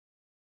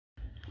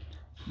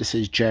This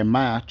is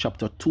Jeremiah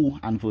chapter 2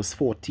 and verse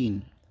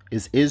 14.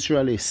 Is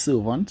Israel a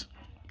servant?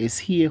 Is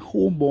he a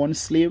homeborn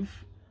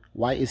slave?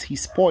 Why is he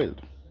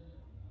spoiled?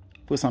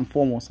 First and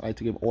foremost, I like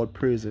to give all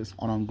praises,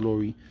 honor, and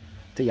glory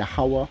to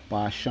Yahweh,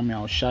 Ba'ashem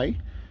Yahushai.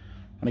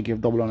 And I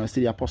give double honors to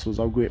the apostles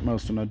of great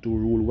milestone that do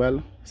rule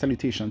well.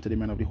 Salutation to the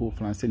men of the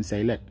hopeful and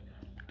sincere elect.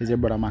 This is your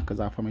brother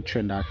Makazar from a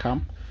trend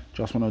camp.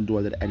 Just want to do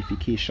a little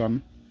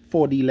edification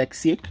for the elect's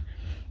sake.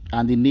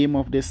 And the name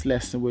of this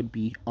lesson would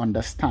be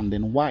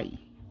Understanding Why.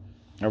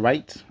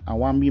 Alright? And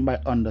what I mean by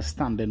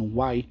understanding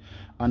why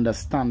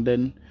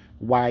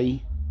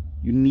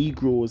you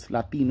Negroes,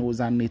 Latinos,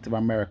 and Native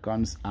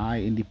Americans are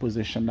in the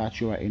position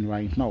that you are in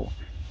right now.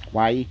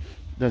 Why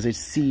does it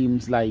seem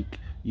like,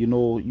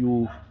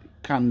 you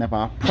can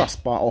never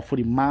prosper, or for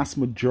the mass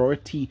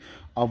majority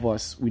of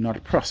us, we're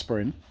not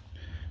prospering?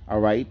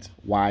 Alright?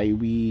 Why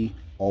we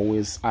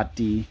always at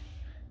the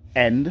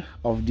end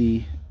of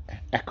the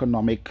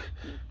economic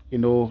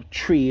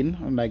train,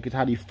 and like it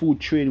had the food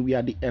train, we are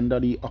at the end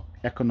of the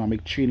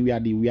economic train, we are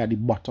the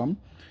bottom.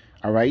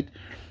 All right,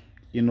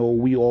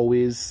 we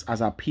always,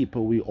 as a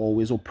people, we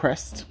always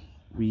oppressed,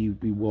 we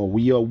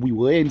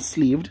were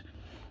enslaved.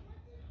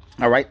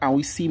 All right, and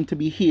we seem to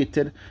be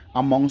hated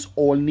amongst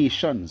all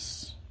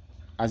nations,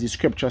 as the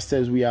scripture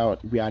says we are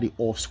the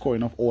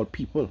offscouring of all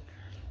people.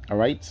 All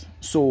right,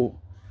 so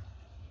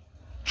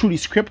through the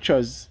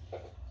scriptures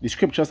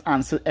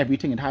answer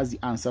everything. It has the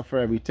answer for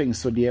everything.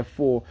 So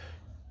therefore,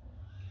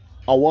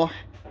 our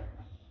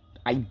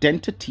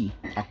identity,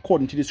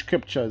 according to the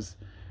scriptures,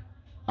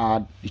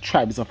 are the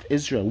tribes of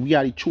Israel. We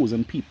are the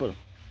chosen people.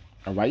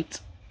 All right?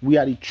 We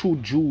are the true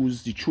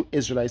Jews, the true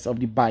Israelites of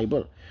the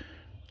Bible.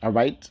 All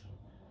right?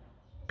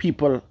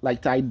 People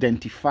like to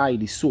identify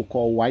the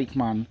so-called white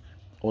man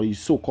or the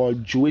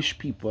so-called Jewish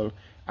people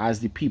as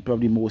the people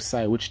of the Most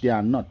High, which they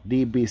are not.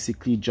 They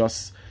basically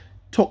just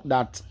took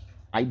that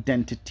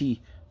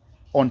identity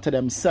onto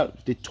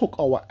themselves. They took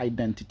our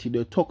identity.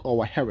 They took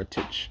our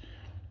heritage.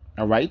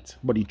 All right,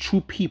 but the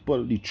true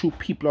people of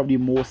the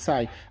Most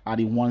High are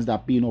the ones that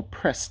are being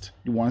oppressed,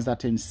 the ones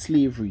that are in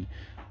slavery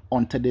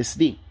unto this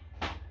day.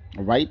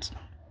 All right,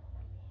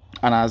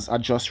 and as I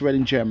just read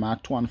in Jeremiah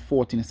 2 and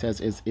 14, it says,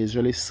 "Is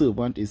Israel a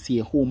servant? Is he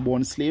a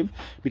homeborn slave?"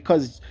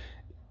 Because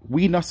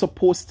we're not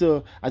supposed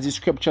to, as the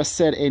scripture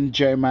said in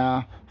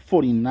Jeremiah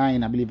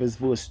 49, I believe it's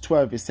verse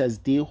 12, it says,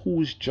 "They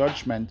whose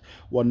judgment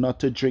were not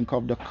to drink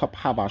of the cup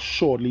have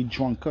assuredly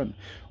drunken."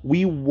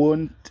 We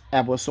weren't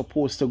ever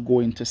supposed to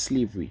go into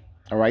slavery.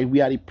 All right,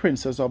 we are the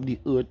princes of the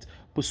earth,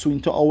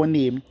 pursuant to our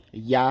name,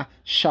 Yah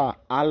Shah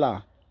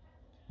Allah.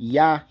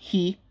 Yah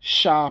He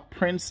Shah,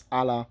 Prince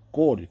Allah,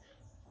 God.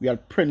 We are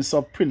princes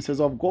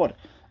of God.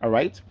 All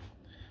right.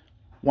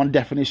 One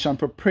definition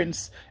for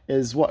prince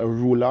is what? A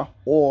ruler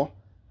or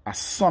a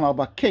son of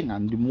a king,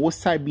 and the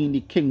Most High being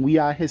the king, we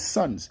are his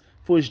sons.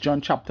 1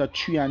 John chapter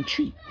 3 and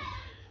 3.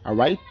 All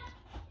right,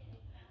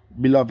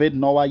 beloved,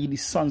 now are ye the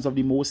sons of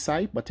the Most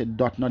High, but it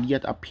doth not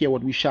yet appear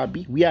what we shall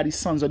be. We are the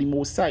sons of the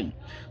Most High.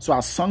 So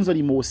as sons of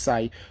the Most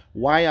High,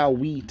 why are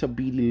we to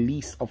be the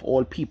least of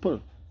all people?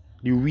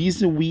 The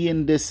reason we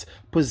in this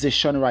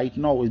position right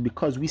now is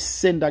because we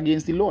sinned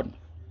against the Lord.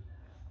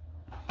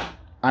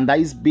 And that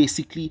is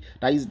basically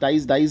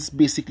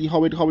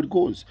how it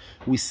goes.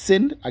 We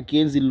sinned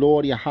against the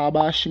Lord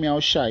Yahweh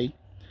Shemel Shai.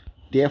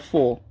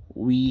 Therefore,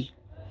 we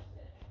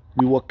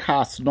were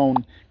cast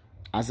down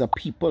as a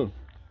people.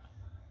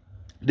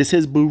 This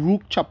is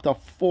Baruch chapter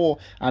 4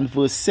 and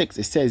verse 6.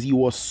 It says, "You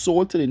were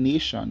sold to the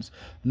nations,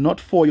 not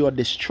for your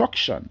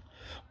destruction,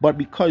 but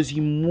because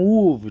you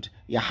moved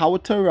Yahweh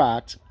to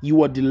wrath, you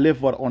were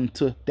delivered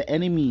unto the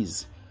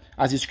enemies."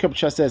 As the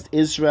scripture says,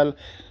 Israel.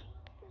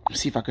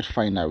 See if I could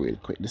find that real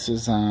quick. This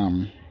is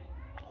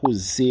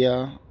Hosea,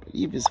 I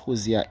believe it's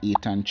Hosea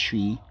 8 and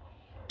 3.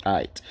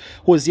 Alright,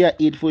 Hosea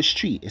 8 verse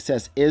 3. It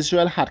says,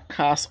 "Israel had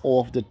cast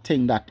off the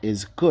thing that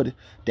is good,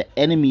 the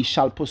enemy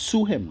shall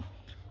pursue him."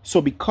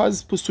 So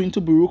because, pursuing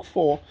to Baruch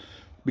 4,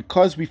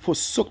 because we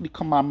forsook the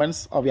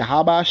commandments of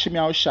Yahweh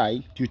Shemel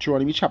Shai,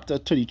 Deuteronomy chapter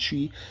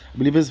 33, I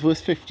believe it's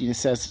verse 15, it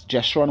says,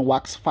 "Jeshurun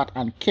waxed fat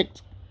and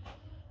kicked."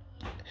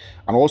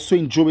 And also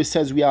in Job it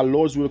says, "We are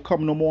lords, will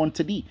come no more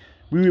unto thee."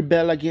 We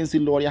rebel against the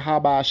Lord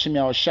Yahweh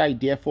Shemel Shai.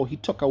 Therefore, he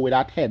took away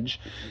that hedge.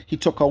 He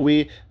took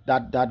away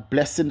that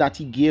blessing that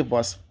he gave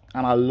us,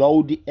 and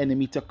allowed the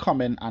enemy to come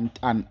in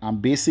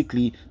and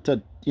basically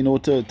to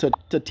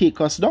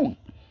take us down.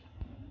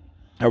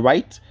 All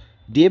right.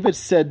 David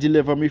said,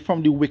 "Deliver me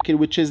from the wicked,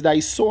 which is thy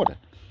sword."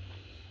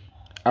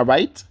 All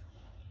right.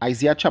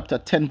 Isaiah chapter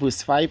 10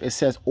 verse 5. It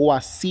says, "O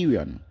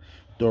Assyrian,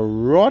 the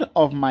rod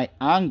of my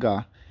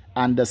anger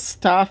and the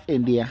staff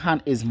in their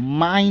hand is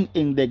mine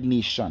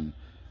indignation."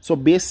 So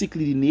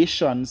basically, the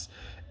nations,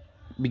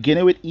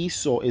 beginning with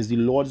Esau, is the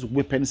Lord's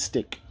whipping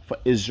stick for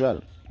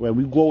Israel. When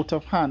we go out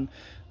of hand,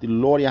 the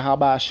Lord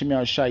Yahweh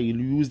Shemel Shai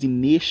will use the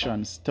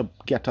nations to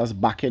get us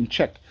back in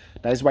check.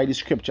 That is why the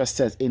scripture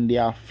says, "In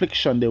their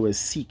affliction they will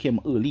seek him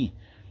early."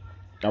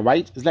 All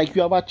right, it's like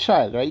you have a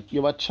child, right?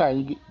 You have a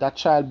child, that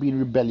child being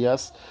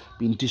rebellious,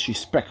 being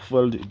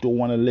disrespectful, don't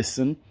want to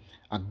listen,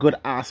 a good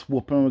ass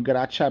whooping. We got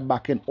our child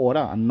back in order,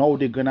 and now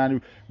they're gonna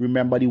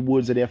remember the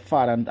words of their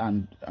father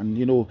and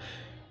you know,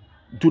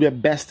 do their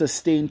best to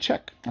stay in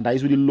check. And that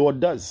is what the Lord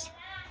does.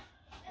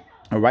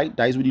 All right,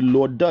 that is what the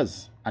Lord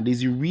does. And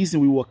there's the reason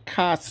we were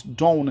cast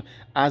down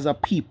as a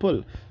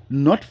people,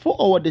 not for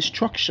our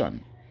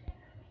destruction.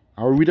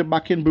 I'll read it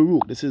back in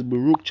Baruch. This is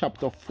Baruch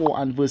chapter 4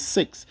 and verse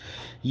 6.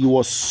 You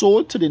were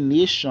sold to the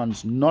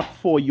nations, not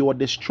for your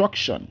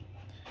destruction,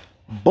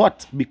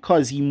 but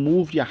because he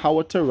moved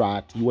Yahweh to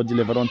wrath, you were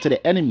delivered unto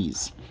the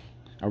enemies.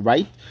 All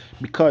right?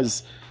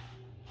 Because,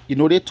 you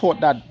know, they thought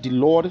that the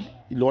Lord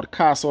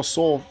cast us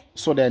off,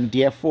 so then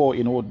therefore,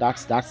 you know,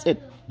 that's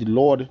it. The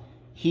Lord,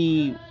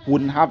 he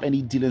wouldn't have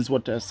any dealings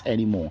with us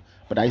anymore.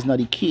 But that is not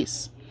the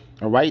case.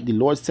 All right? The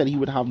Lord said he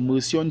would have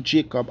mercy on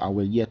Jacob and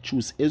will yet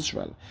choose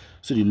Israel.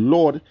 So the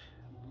Lord,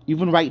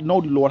 even right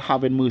now, the Lord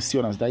having mercy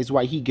on us. That is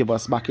why he gave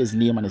us back his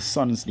name and his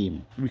son's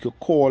name. We could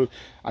call,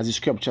 as the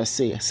scriptures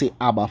say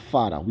Abba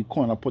Father. We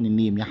call upon the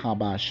name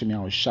Yahweh Hashem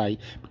Yahushai,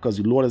 because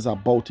the Lord is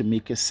about to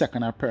make his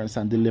second appearance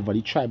and deliver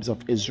the tribes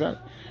of Israel.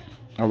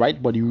 All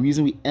right? But the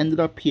reason we ended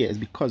up here is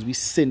because we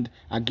sinned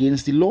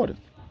against the Lord.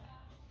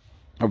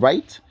 All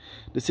right?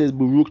 This is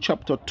Baruch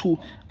chapter 2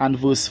 and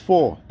verse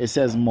 4. It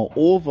says,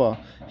 moreover,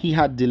 he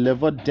had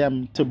delivered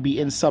them to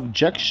be in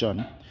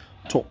subjection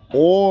to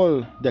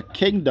all the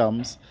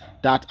kingdoms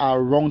that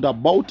are round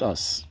about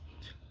us,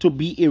 to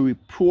be a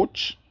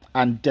reproach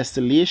and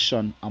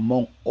desolation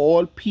among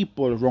all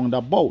people round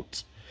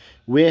about,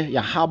 where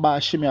Yahweh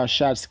Hashem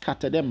Yahshua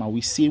scattered them. And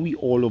we see we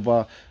all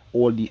over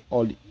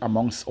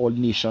amongst all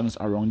nations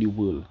around the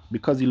world,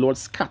 because the Lord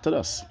scattered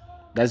us.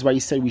 That's why he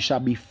said we shall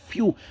be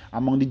few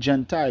among the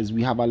Gentiles.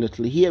 We have a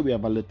little here, we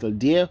have a little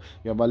there,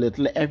 we have a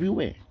little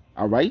everywhere.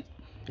 All right?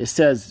 It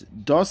says,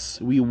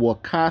 thus we were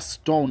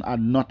cast down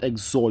and not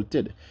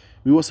exalted.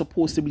 We were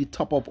supposed to be the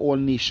top of all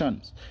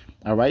nations.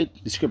 All right?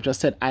 The scripture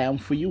said, I am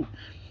for you.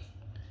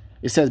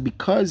 It says,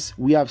 because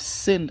we have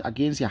sinned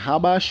against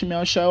Yahweh Hashem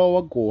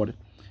our God,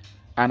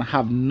 and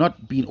have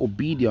not been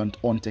obedient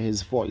unto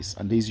his voice.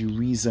 And there's the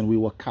reason we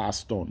were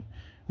cast down.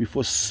 We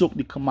forsook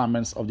the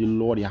commandments of the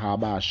Lord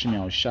Yahweh Hashem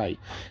Yahushai.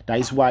 That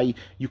is why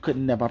you could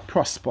never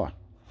prosper.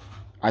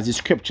 As the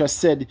scripture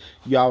said,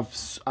 you have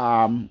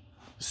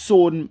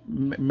sown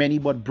many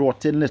but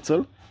brought in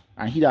little,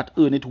 and he that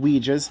earneth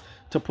wages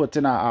to put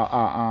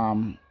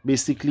in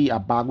basically a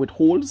bag with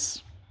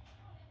holes.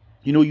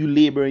 You know, you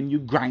laboring, you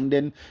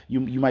grinding,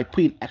 you might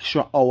put in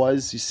extra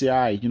hours. You say,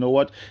 all right, you know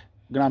what,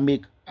 I'm gonna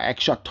make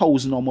extra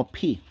 1,000 or more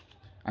pay.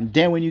 And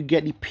then when you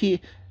get the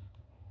pay,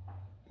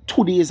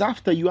 2 days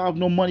after, you have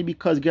no money,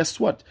 because guess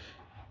what?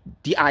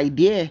 The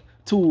idea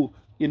to,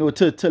 you know,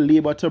 to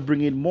labor to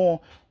bring in more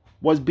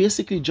was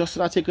basically just so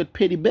that you could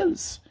pay the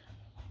bills.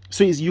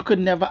 So you could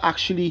never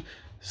actually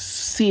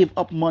save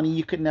up money.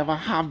 You could never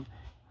have,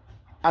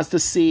 as to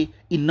say,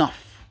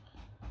 enough.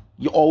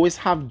 You always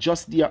have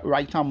just the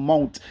right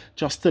amount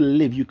just to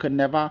live. You could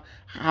never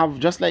have,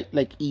 just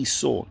like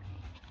Esau.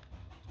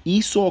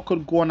 Esau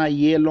could go on a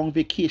year-long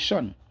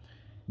vacation.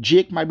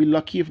 Jake might be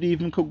lucky if they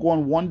even could go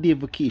on 1 day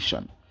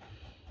vacation.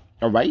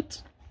 All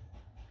right?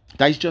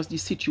 That is just the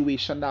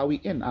situation that we're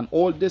in. And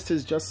all this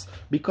is just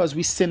because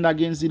we sinned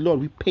against the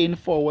Lord. We're paying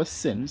for our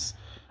sins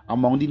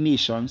among the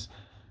nations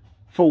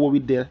for what we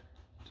did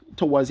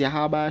towards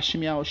Yahweh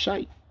Hashem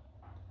Yahushai.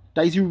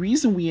 That is the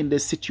reason we're in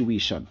this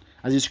situation.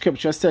 As the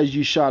scripture says,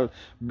 you shall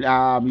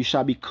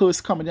be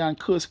cursed coming in and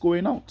cursed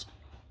going out.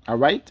 All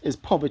right? It's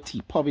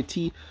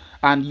poverty.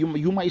 And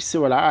you might say,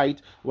 well, all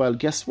right, well,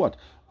 guess what?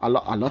 A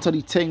lot of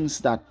the things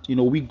that, you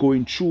know, we're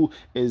going through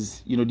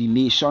is, you know, the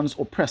nations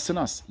oppressing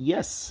us.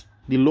 Yes,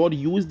 the Lord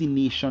used the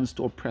nations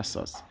to oppress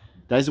us.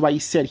 That is why he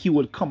said he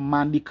would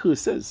command the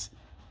curses.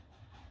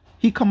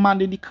 He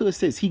commanded the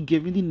curses. He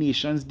gave the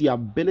nations the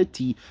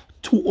ability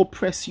to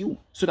oppress you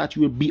so that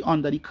you will be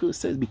under the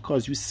curses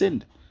because you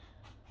sinned.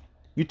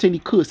 You think the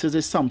curses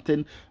is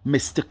something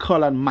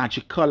mystical and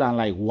magical and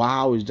like,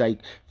 wow, it's like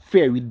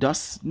fairy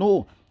dust.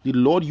 No, the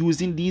Lord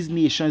using these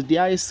nations, they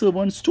are his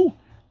servants too.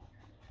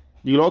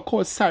 The Lord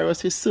called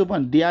Cyrus his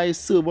servant. They are his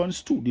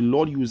servants too. The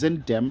Lord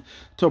using them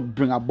to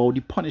bring about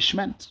the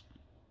punishment.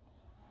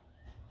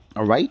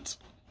 All right?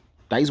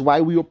 That is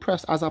why we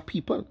oppress as a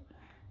people.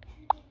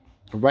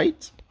 All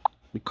right?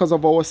 Because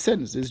of our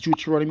sins. It's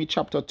Deuteronomy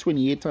chapter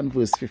 28 and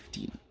verse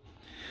 15.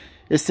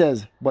 It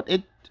says, but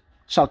it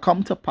shall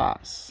come to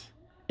pass,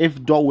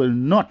 if thou wilt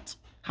not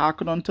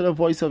hearken unto the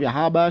voice of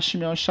Yahweh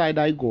Hashem Yahushai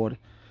thy God,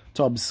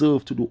 to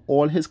observe to do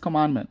all his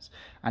commandments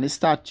and his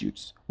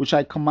statutes, which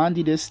I command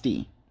thee this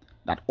day,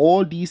 that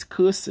all these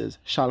curses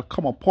shall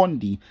come upon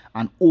thee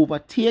and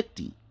overtake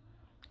thee.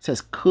 It says,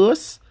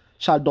 curse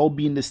shall thou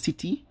be in the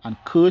city, and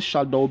curse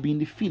shall thou be in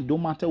the field. No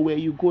matter where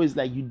you go, it's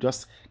like you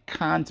just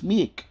can't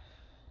make.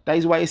 That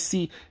is why I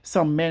see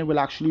some men will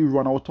actually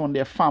run out on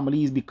their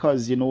families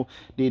because, you know,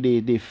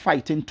 they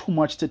fighting too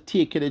much to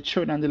take care of the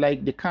children,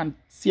 and they can't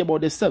see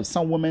about themselves.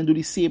 Some women do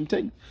the same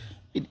thing.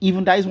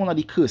 Even that is one of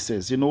the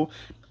curses, you know.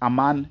 A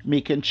man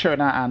making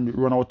children and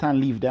run out and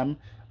leave them.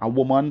 A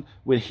woman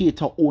will hate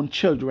her own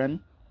children.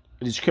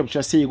 the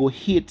scripture say you go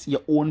hate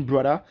your own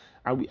brother.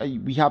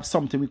 And we have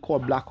something we call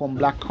black on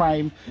black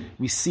crime.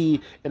 We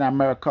see in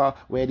America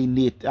where the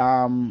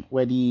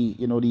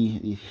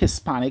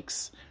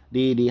Hispanics,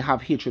 they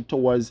have hatred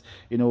towards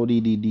the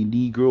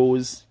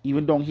Negroes.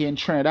 Even down here in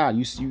Trinidad,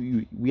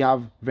 we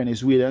have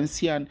Venezuelans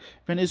here, and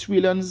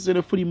Venezuelans,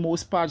 for the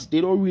most part,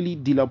 they don't really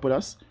deal up with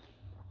us.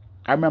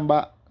 I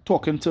remember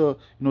talking to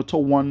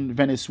one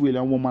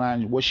Venezuelan woman,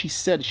 and what she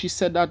said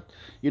that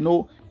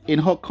in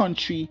her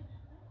country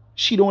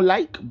she don't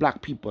like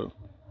black people.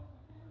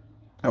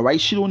 All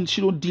right, she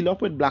don't deal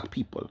up with black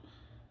people.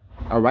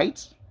 All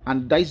right,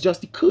 and that's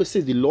just the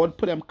curses. The Lord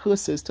put them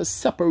curses to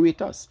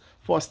separate us,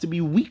 for us to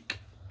be weak,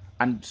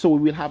 and so we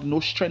will have no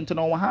strength in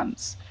our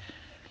hands.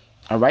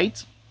 All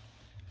right,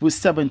 verse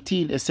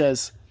 17, it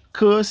says,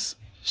 "Curse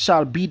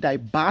shall be thy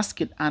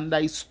basket and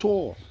thy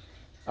store."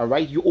 All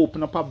right, you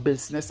open up a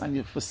business,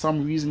 and for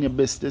some reason your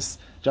business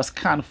just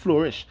can't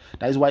flourish.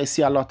 That is why I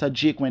see a lot of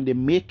Jake when they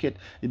make it,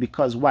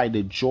 because why?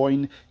 They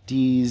join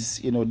these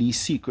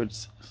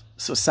secret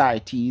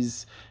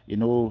societies. A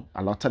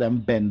lot of them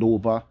bend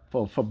over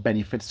for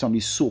benefits from the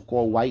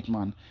so-called white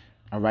man.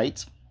 All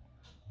right,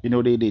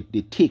 they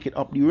take it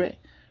up the rear.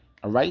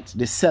 All right,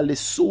 they sell the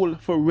soul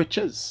for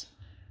riches.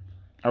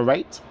 All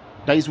right,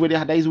 that is what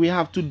you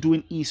have to do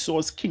in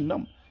Esau's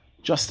kingdom.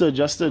 Just to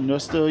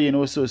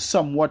so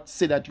somewhat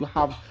say that you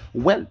have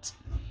wealth.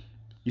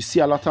 You see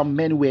a lot of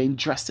men wearing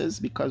dresses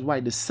because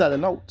why? They're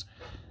selling out.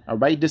 All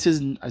right, this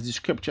is, as the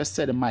scripture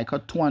said in Micah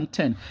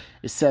 2:10,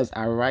 it says,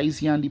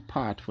 "Arise ye and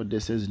depart, for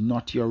this is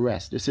not your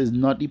rest." This is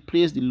not the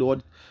place the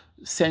Lord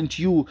sent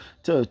you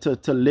to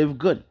live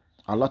good.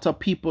 A lot of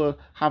people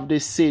have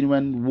this saying,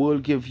 when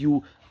world give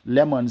you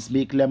lemons,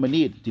 make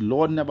lemonade. The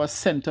Lord never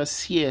sent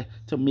us here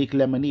to make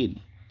lemonade.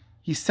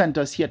 He sent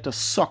us here to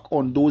suck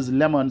on those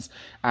lemons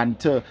and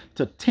to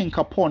think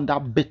upon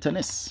that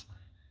bitterness.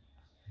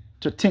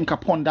 To think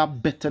upon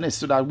that bitterness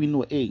so that we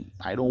know, hey,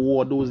 I don't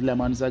want those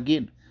lemons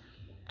again.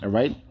 All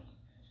right.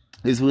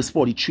 This verse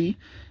 43.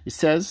 It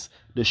says,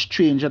 "The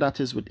stranger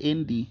that is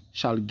within thee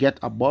shall get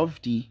up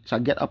above thee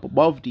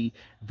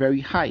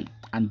very high,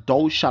 and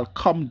thou shalt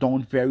come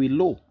down very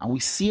low." And we're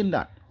seeing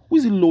that. Who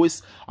is the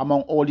lowest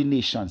among all the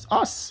nations?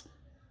 Us.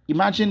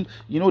 Imagine,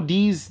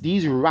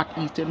 these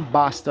rat-eating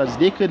bastards,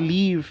 they could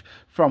leave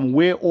from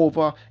way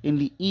over in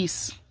the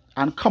east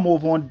and come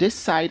over on this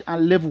side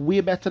and live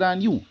way better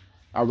than you.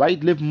 All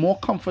right? Live more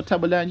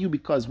comfortable than you.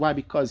 Because why?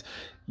 Because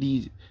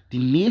the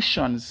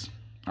nations,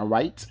 all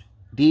right,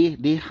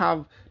 they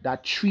have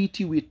that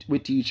treaty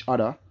with each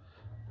other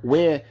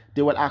where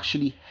they will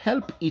actually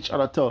help each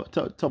other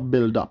to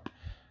build up.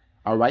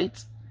 All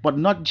right? But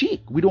not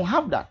Jake. We don't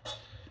have that.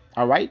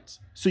 All right,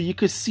 so you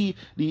could see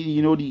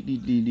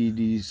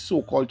the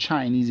so-called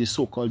Chinese, the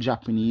so-called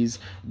Japanese,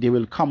 they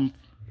will come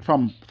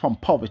from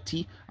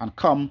poverty and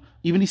come.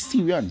 Even the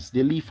Syrians,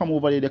 they leave from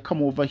over there, they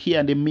come over here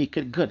and they make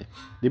it good.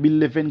 They be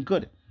living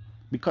good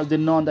because they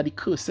know under the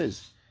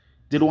curses.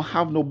 They don't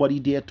have nobody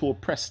there to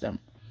oppress them.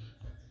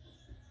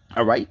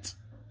 All right.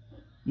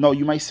 Now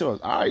you might say, all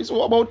right, so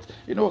what about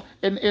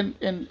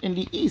in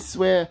the east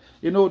where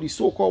the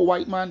so-called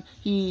white man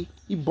he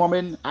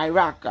bombing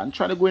Iraq and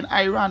trying to go in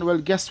Iran? Well,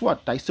 guess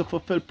what? That is to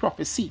fulfill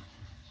prophecy.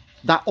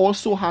 That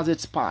also has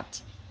its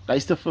part. That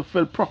is to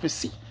fulfill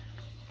prophecy.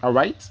 All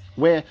right,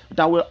 where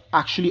that will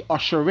actually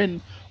usher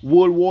in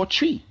World War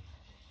III.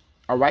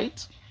 All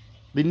right.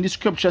 Then the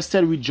scripture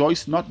said,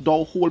 "Rejoice not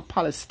thou whole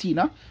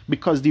Palestina,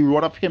 because the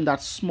rod of him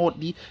that smote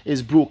thee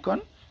is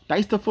broken." That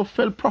is to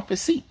fulfill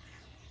prophecy.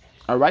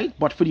 All right,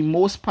 but for the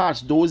most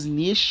part, those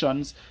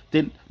nations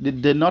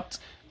they're not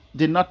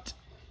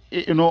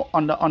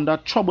under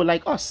trouble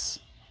like us.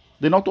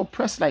 They're not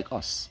oppressed like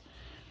us.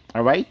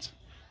 All right,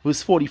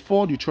 verse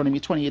 44, Deuteronomy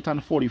 28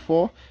 and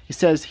 44. It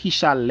says, "He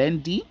shall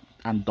lend thee,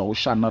 and thou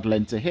shalt not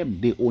lend to him."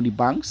 They own the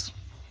banks.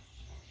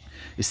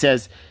 It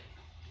says,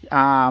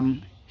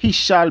 "He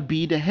shall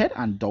be the head,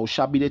 and thou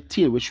shalt be the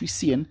tail," which we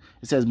see in.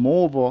 It says,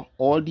 "Moreover,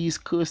 all these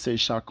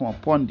curses shall come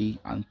upon thee,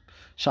 and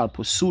shall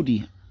pursue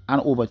thee, and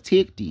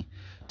overtake thee,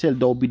 till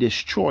thou be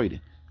destroyed,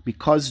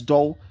 because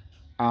thou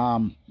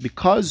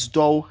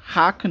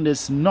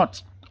hearkenest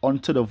not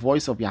unto the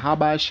voice of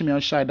Yahweh Hashem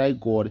Yahushua thy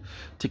God,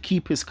 to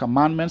keep his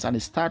commandments and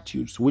his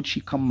statutes which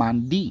he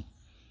command thee."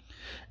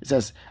 It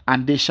says,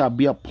 "And they shall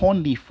be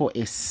upon thee for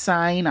a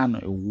sign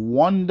and a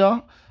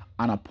wonder,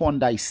 and upon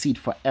thy seed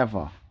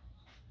forever."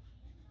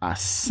 A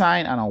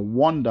sign and a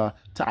wonder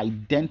to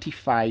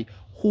identify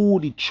who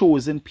the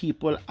chosen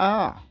people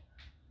are.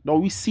 Now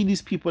we see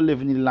these people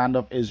living in the land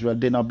of Israel.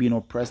 They're not being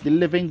oppressed. They're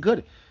living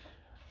good.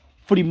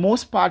 For the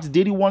most part,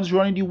 they're the ones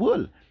running the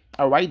world.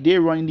 All right, they're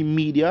running the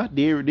media.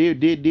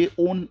 They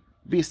own,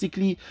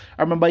 basically.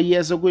 I remember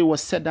years ago it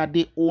was said that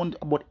they owned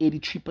about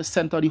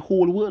 83% of the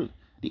whole world.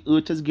 The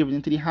earth is given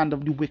into the hand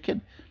of the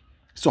wicked.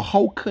 So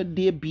how could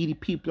they be the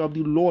people of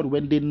the Lord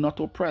when they're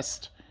not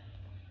oppressed?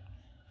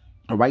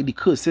 All right, the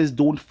curses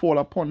don't fall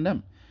upon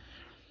them.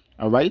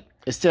 All right,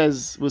 it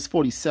says, verse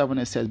 47,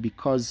 it says,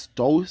 "Because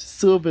thou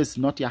servest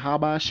not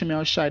Yahweh Hashem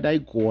Yahushua thy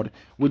God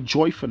with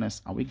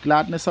joyfulness and with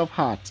gladness of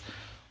heart,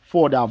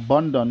 for the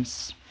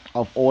abundance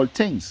of all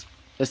things.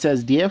 It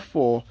says,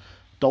 therefore,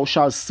 thou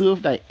shalt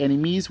serve thy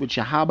enemies, which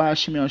Yahweh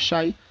Hashem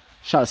Yahushai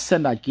shall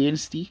send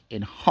against thee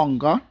in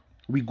hunger.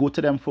 We go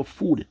to them for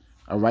food.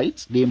 All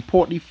right, they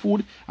import the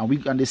food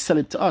and they sell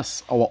it to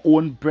us. Our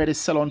own bread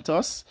is sold unto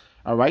us.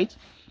 All right,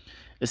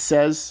 it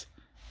says,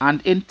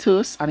 and in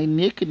thirst and in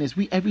nakedness,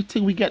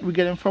 everything we get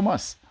them from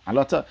us. A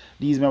lot of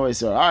these members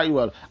say, all right,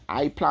 well,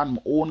 I plant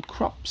my own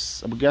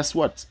crops. But guess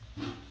what?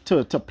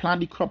 To plant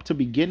the crop to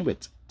begin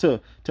with,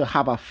 to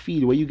have a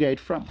field, where you get it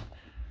from.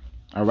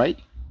 All right.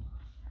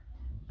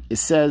 It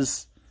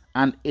says,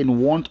 and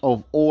in want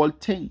of all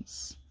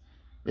things.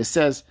 It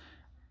says,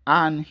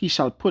 and he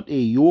shall put a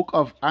yoke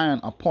of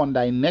iron upon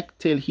thy neck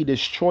till he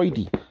destroy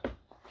thee.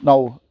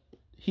 Now,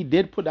 he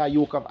did put that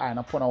yoke of iron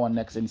upon our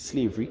necks in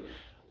slavery,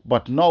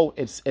 but now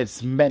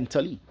it's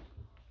mentally.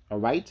 All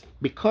right?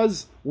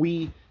 Because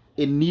we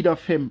in need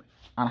of him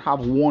and have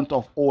want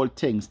of all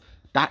things,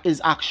 that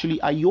is actually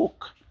a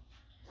yoke.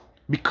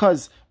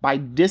 Because by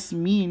this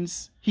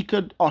means, he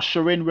could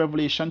usher in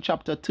Revelation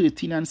chapter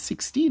 13 and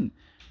 16,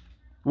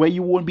 where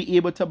you won't be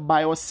able to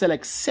buy or sell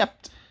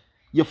except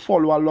you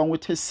follow along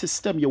with his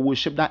system. You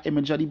worship that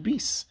image of the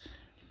beast.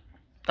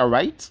 All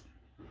right?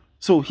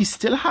 So he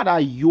still had a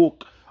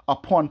yoke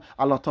upon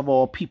a lot of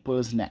our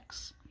people's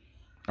necks.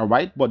 All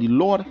right? But the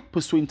Lord,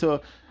 pursuant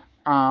to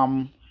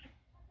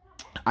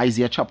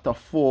Isaiah chapter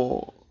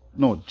 4,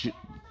 no,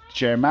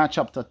 Jeremiah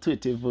chapter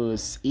 30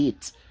 verse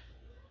 8,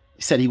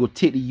 he said he would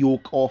take the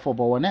yoke off of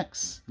our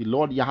necks. The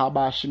Lord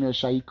Yahweh Hashem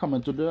Yahushai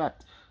coming to do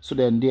that. So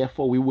then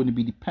therefore we wouldn't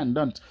be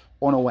dependent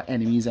on our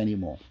enemies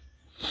anymore.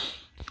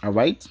 All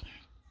right?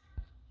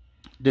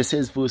 This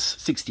is verse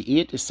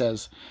 68. It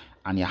says,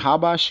 and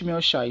Yahweh Hashem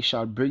Yahushai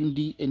shall bring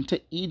thee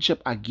into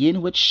Egypt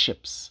again with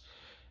ships.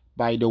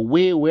 By the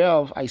way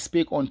whereof I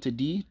spake unto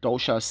thee, thou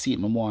shalt see it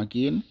no more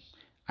again.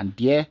 And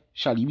there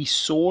shall ye be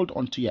sold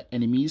unto your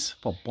enemies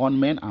for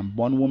bondmen and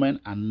bondwomen,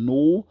 and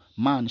no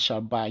man shall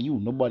buy you.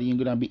 Nobody ain't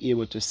gonna be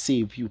able to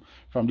save you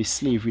from the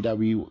slavery that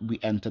we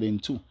entered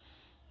into.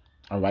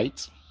 All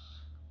right?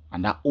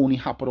 And that only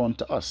happened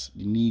unto us,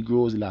 the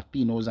Negroes, the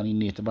Latinos, and the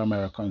Native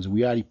Americans.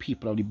 We are the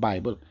people of the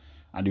Bible.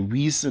 And the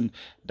reason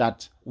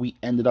that we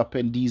ended up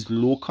in these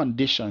low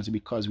conditions is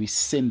because we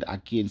sinned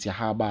against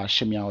Yahweh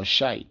Hashem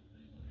Yahushai.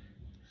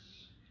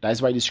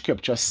 That's why the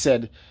scripture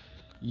said,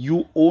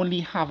 you only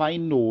have I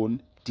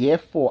known,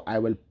 therefore I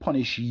will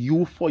punish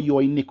you for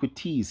your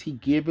iniquities. He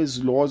gave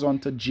his laws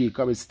unto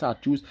Jacob, his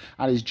statutes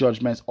and his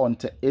judgments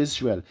unto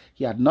Israel.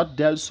 He had not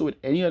dealt so with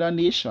any other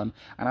nation,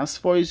 and as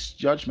for his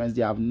judgments,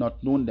 they have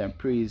not known them.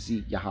 Praise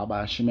ye Yahweh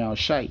Hashem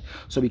Yahushai.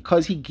 So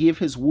because he gave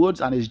his words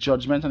and his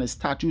judgments and his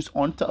statutes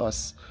unto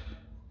us,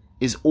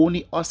 is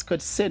only us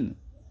could sin.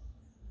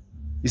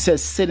 He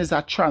says sin is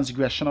a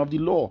transgression of the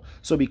law.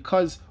 So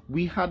because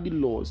we had the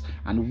laws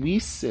and we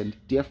sinned,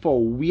 therefore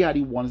we are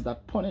the ones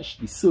that punish.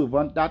 The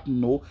servant that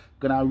know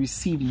gonna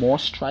receive more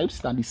stripes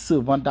than the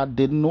servant that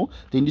didn't know.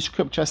 Then the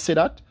scripture say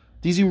that.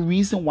 This is the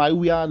reason why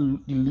we are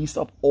the least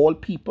of all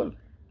people.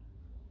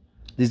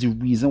 This is the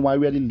reason why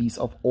we are the least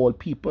of all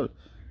people.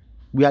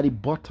 We are the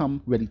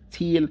bottom, we are the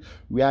tail,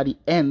 we are the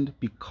end,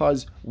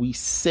 because we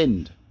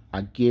sinned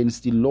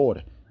against the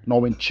Lord.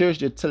 Now in church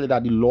they tell you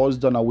that the law is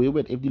done away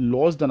with. If the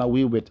law is done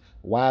away with,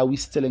 why are we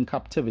still in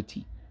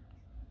captivity?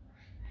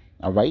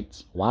 All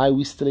right? Why are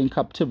we still in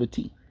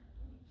captivity?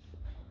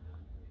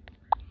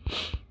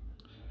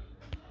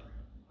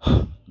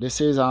 This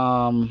is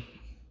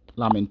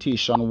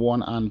Lamentation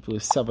 1 and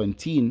verse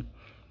 17.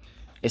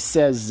 It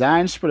says,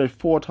 Zion spread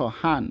forth her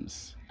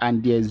hands,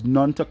 and there is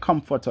none to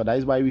comfort her. That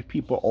is why we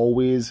people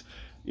always,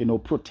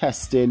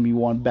 protesting. We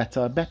want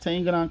better. Better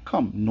ain't gonna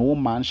come. No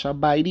man shall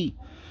buy thee.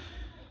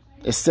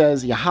 It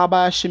says,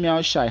 Yahweh Hashem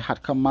Yahushai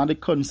had commanded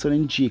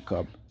concerning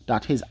Jacob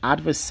that his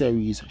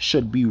adversaries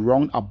should be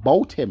round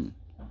about him.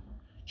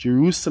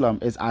 Jerusalem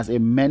is as a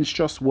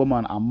menstruous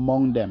woman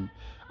among them.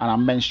 And a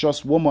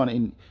menstruous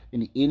woman in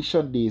the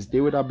ancient days,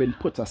 they would have been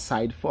put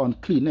aside for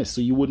uncleanness.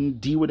 So you wouldn't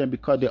deal with them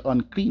because they're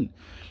unclean.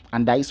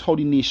 And that is how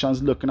the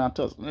nation's looking at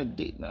us.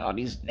 These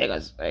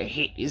niggas, I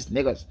hate these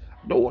niggas.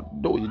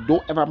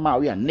 Don't ever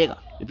marry a nigger.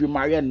 If you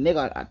marry a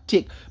nigger, I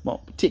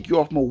take you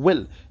off my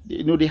will.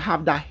 They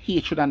have that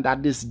hatred and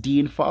that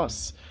disdain for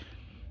us.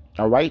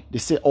 All right? They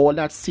say all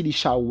that city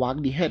shall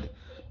wag the head.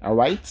 All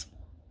right?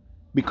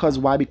 Because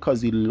why?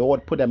 Because the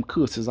Lord put them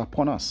curses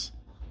upon us.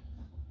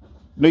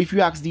 Now, if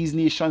you ask these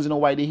nations,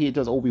 why they hate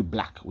us? Oh, we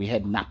black, we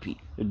head nappy.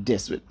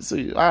 So,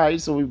 all right,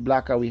 so we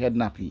black and we head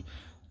nappy.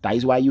 That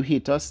is why you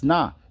hate us?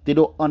 Nah. They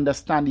don't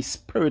understand the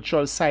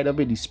spiritual side of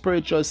it. The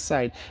spiritual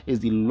side is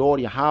the Lord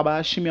Yahweh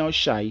Hashem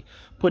Yahushai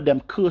put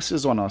them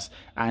curses on us.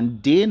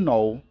 And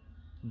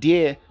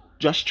they're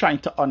just trying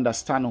to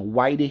understand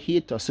why they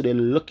hate us. So they're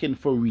looking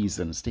for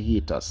reasons to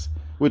hate us.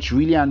 Which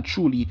really and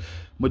truly,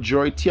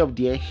 majority of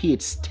their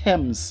hate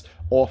stems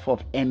off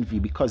of envy,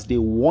 because they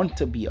want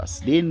to be us.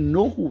 They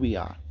know who we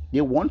are.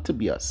 They want to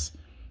be us.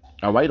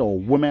 All right? Or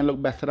women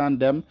look better than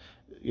them.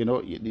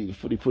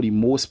 For the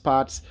most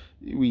part,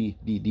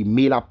 the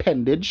male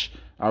appendage,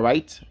 all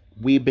right,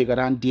 way bigger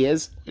than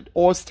theirs. It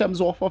all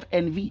stems off of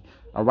envy.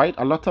 All right.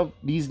 A lot of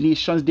these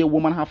nations, their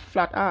women have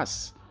flat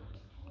ass.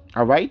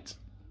 All right.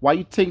 Why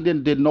you think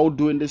they're now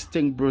doing this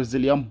thing,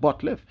 Brazilian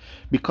butt lift?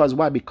 Because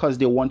why? Because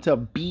they want to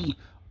be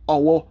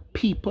our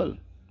people.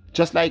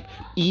 Just like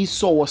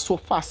Esau was so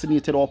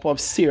fascinated off of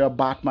Sarah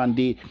Batman,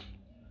 they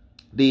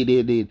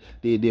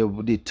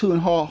turn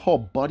her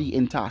body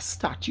into a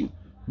statue,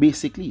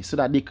 basically, so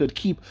that they could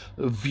keep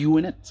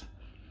viewing it.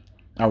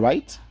 All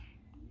right.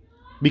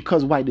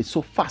 Because why? They're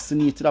so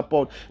fascinated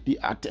about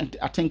I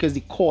think it's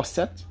the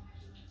corset.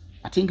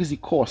 I think it's the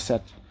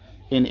corset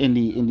in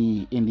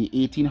the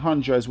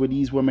 1800s, where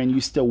these women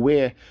used to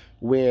wear,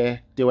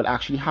 where they would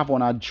actually have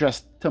on a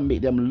dress to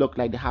make them look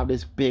like they have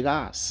this big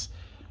ass.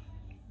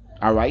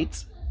 All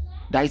right.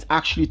 That is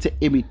actually to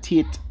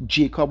imitate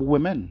Jacob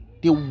women.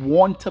 They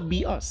want to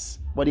be us,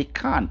 but they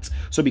can't.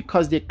 So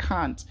because they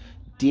can't,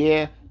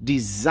 their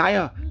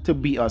desire to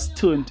be us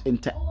turned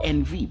into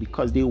envy,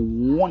 because they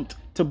want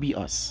to be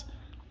us.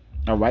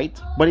 All right.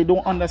 But they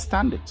don't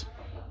understand it.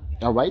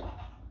 All right.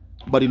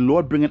 But the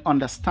Lord bringing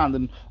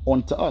understanding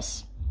unto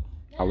us.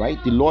 All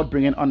right. The Lord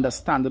bringing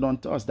understanding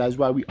unto us. That is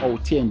why we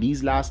out here in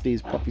these last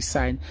days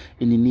prophesying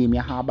in the name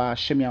Yahweh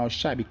Hashem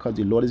Yahushai, because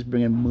the Lord is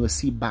bringing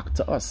mercy back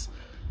to us.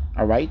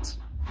 All right.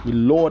 The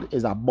Lord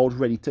is about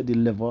ready to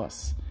deliver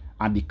us.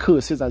 And the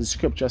curses, as the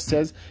scripture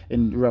says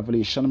in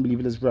Revelation, I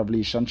believe it is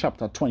Revelation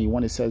chapter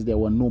 21, it says there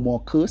were no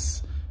more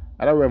curse.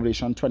 At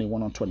Revelation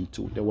 21 or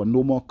 22, there were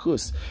no more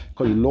curse,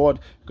 because the Lord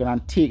is going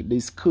to take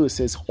these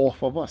curses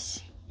off of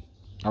us.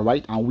 All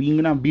right. And we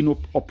ain't going to be no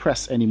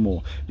oppressed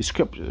anymore. The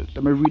scripture,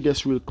 let me read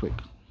this real quick.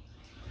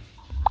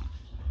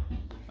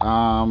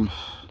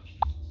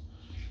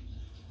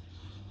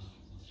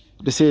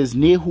 This is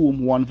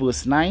Nahum 1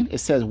 verse 9. It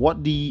says,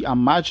 what do you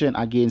imagine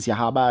against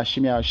Yahweh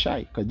Hashem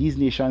Yahushai? Because these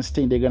nations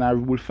think they're going to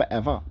rule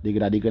forever. They're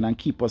gonna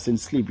keep us in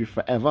slavery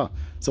forever.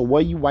 So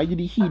why did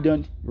the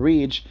heathen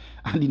rage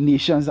and the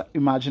nations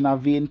imagine a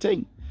vain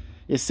thing?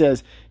 It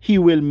says, he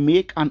will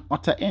make an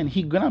utter end.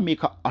 He's going to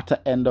make an utter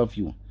end of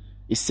you.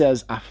 It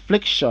says,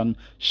 affliction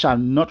shall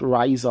not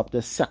rise up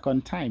the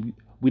second time.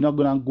 We're not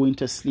going to go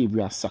into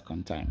slavery a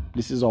second time.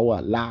 This is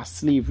our last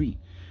slavery.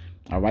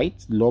 All right.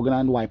 The Lord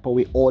going to wipe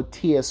away all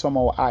tears from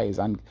our eyes,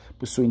 and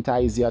pursuing to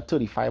Isaiah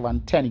 35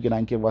 and 10, He's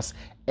going to give us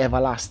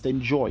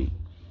everlasting joy.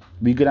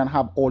 We're going to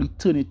have all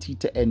eternity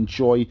to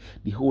enjoy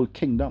the whole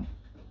kingdom,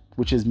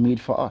 which is made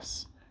for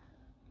us.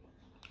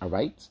 All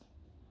right.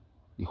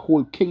 The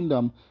whole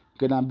kingdom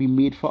going to be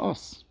made for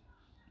us.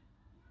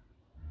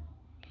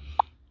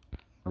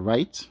 All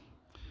right.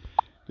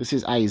 This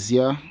is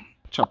Isaiah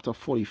chapter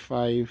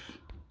 45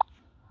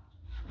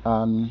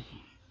 and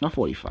not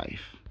 45.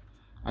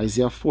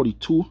 Isaiah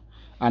 42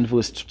 and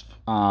verse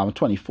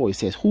 24. It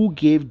says, who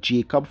gave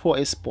Jacob for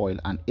a spoil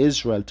and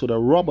Israel to the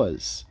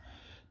robbers?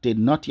 Did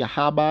not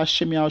Yahweh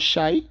Hashem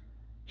Yahushai,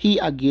 he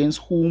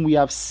against whom we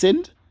have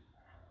sinned?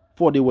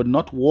 For they would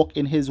not walk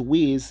in his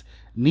ways,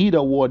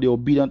 neither were they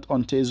obedient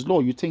unto his law.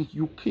 You think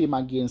you came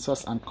against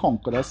us and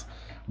conquered us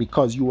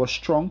because you were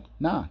strong?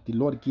 Nah, the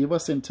Lord gave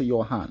us into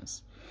your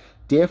hands.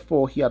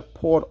 Therefore he had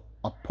poured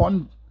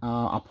upon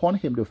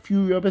him the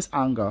fury of his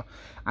anger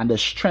and the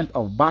strength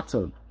of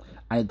battle,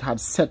 and it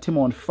had set him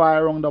on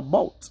fire round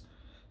about.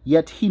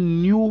 Yet he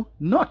knew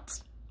not.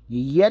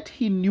 Yet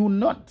he knew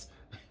not.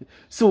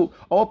 So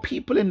our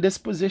people in this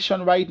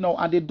position right now,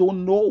 and they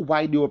don't know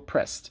why they were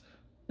oppressed.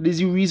 It is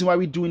the reason why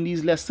we're doing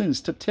these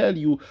lessons, to tell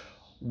you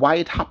why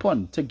it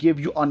happened, to give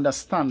you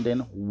understanding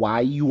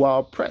why you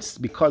are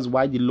oppressed, because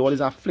why the Lord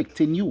is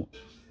afflicting you.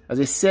 As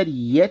I said,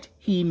 yet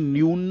he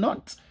knew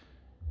not.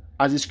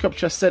 As the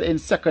scripture said in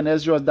 2nd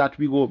Ezra, that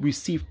we will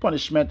receive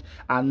punishment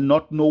and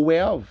not know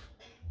whereof.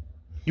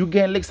 You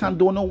getting licks and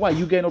don't know why.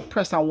 You getting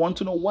oppressed and want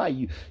to know why.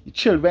 Your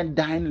children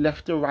dying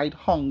left and right,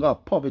 hunger,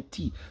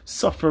 poverty,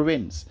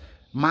 sufferings,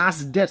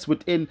 mass deaths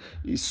within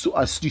the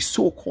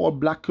so-called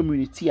black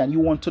community, and you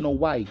want to know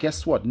why.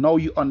 Guess what? Now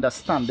you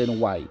understand then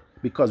why.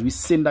 Because we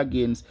sinned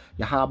against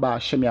Yahweh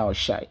Hashem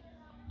Yahushai.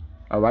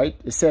 Alright?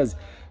 It says,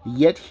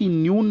 yet he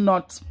knew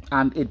not,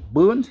 and it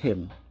burned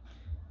him.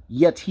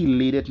 Yet he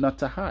laid it not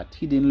to heart.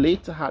 He didn't lay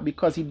it to heart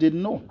because he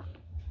didn't know.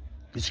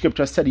 The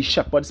scripture said his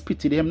shepherds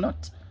pitied him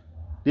not.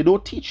 They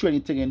don't teach you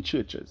anything in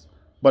churches.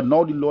 But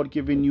now the Lord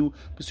giving you,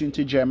 pursuant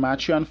to Jeremiah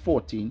 3 and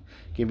 14,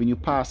 giving you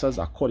pastors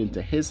according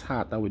to his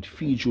heart that would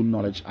feed you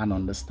knowledge and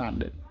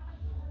understanding.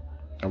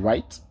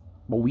 Alright?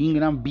 But we ain't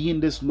going to be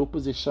in this low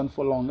position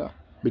for longer,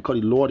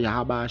 because the Lord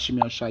Yahweh Hashem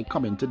Yahushai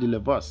coming to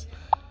deliver us.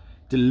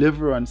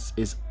 Deliverance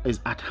is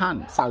at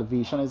hand.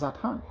 Salvation is at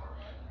hand.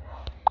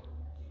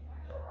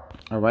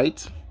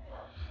 Alright?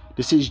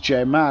 This is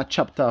Jeremiah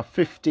chapter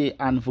 50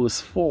 and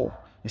verse 4.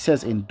 It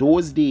says, in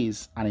those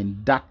days and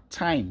in that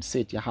time,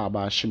 saith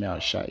Yahweh Hashem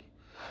Yahushai,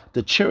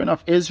 the children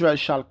of Israel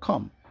shall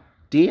come,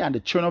 they and the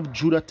children of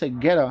Judah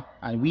together,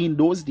 and we in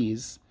those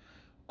days,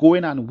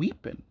 going and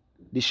weeping.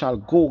 They shall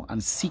go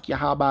and seek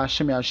Yahweh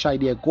Hashem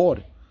Yahushai their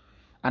God,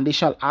 and they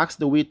shall ask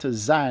the way to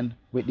Zion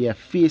with their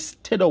face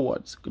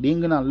thitherwards. They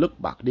ain't gonna look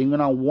back. They ain't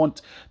gonna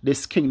want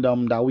this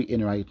kingdom that we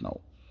in right now.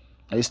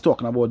 He's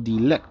talking about the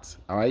elect,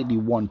 all right, the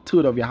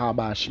 1/3 of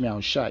Yahweh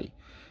Shemiah Shai,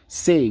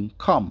 saying,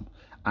 come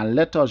and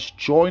let us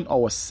join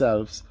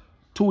ourselves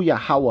to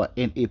Yahweh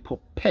in a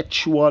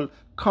perpetual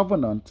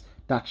covenant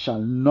that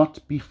shall not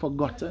be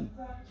forgotten.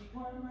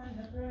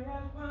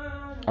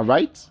 All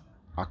right,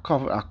 a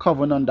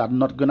covenant that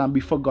not gonna be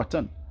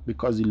forgotten,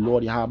 because the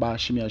Lord Yahweh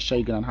Shemiah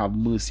Shai gonna have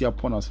mercy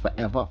upon us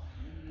forever.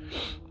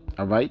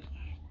 All right,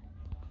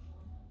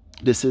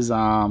 this is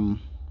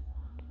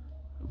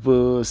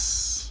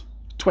verse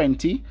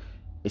 20.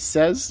 It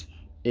says,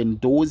 in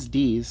those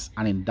days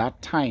and in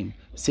that time,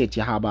 saith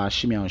Yahweh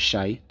Shemiah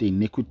Shai, the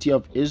iniquity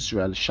of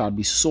Israel shall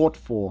be sought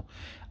for,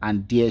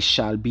 and there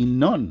shall be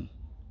none,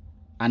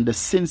 and the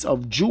sins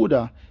of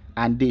Judah,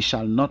 and they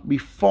shall not be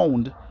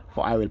found,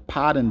 for I will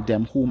pardon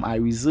them whom I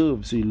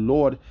reserve. So the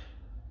Lord,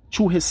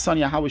 through his son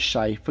Yahweh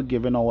Shai,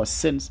 forgiving our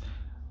sins,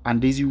 and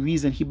there's the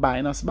reason he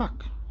buying us back.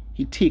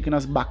 He taking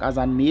us back as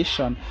a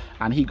nation,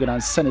 and he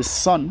gonna send his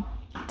son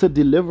to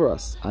deliver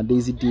us. And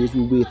these are the days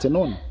we waiting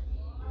on.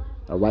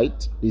 All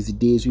right, these are the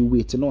days we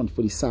waiting on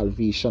for the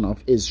salvation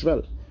of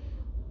Israel.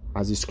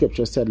 As the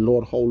scripture said,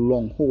 Lord, how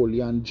long, holy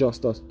and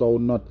just dost thou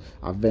not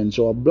avenge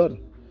our blood?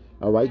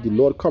 All right, the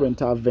Lord coming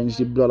to avenge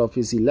the blood of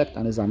his elect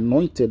and his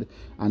anointed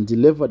and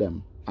deliver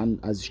them. And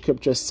as the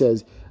scripture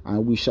says,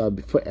 and we shall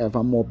be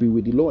forevermore be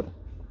with the Lord.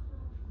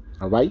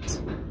 All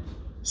right,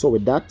 so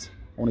with that,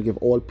 I want to give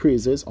all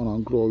praises, honor,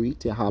 and glory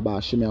to Yahweh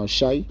Shemiah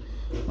Shai.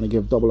 I want to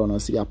give double honor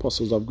to the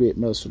apostles of great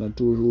mercy and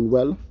do rule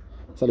well.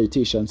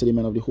 Salutations to the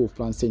men of the Hope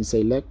Plan Saints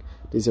elect.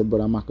 This is your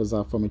brother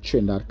Makazar from a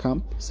Trinidad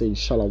camp, saying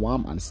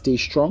shalom and stay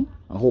strong,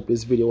 and hope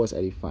this video was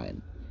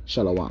edifying.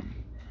 Shalom.